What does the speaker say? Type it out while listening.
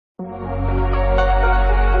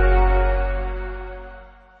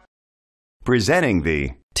Presenting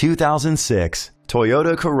the 2006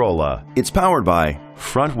 Toyota Corolla. It's powered by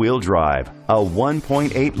front-wheel drive, a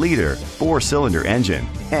 1.8-liter four-cylinder engine,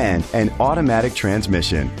 and an automatic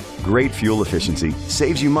transmission. Great fuel efficiency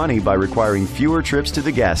saves you money by requiring fewer trips to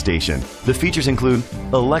the gas station. The features include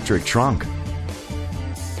electric trunk,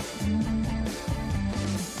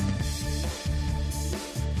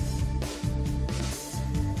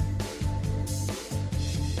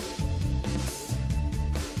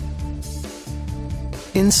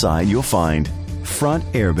 inside you'll find front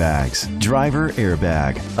airbags, driver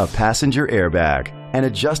airbag, a passenger airbag, an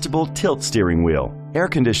adjustable tilt steering wheel, air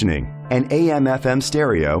conditioning, an AM/FM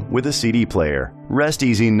stereo with a CD player. Rest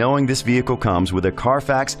easy knowing this vehicle comes with a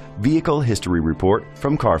Carfax Vehicle History Report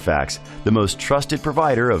from Carfax, the most trusted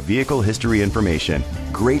provider of vehicle history information.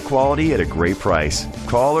 Great quality at a great price.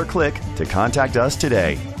 Call or click to contact us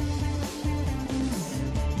today.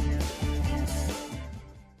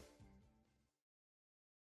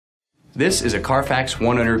 This is a Carfax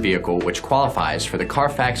one-owner vehicle which qualifies for the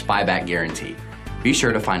Carfax buyback guarantee. Be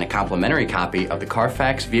sure to find a complimentary copy of the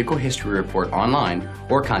Carfax Vehicle History Report online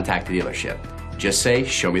or contact the dealership. Just say,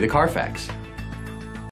 "Show me the Carfax."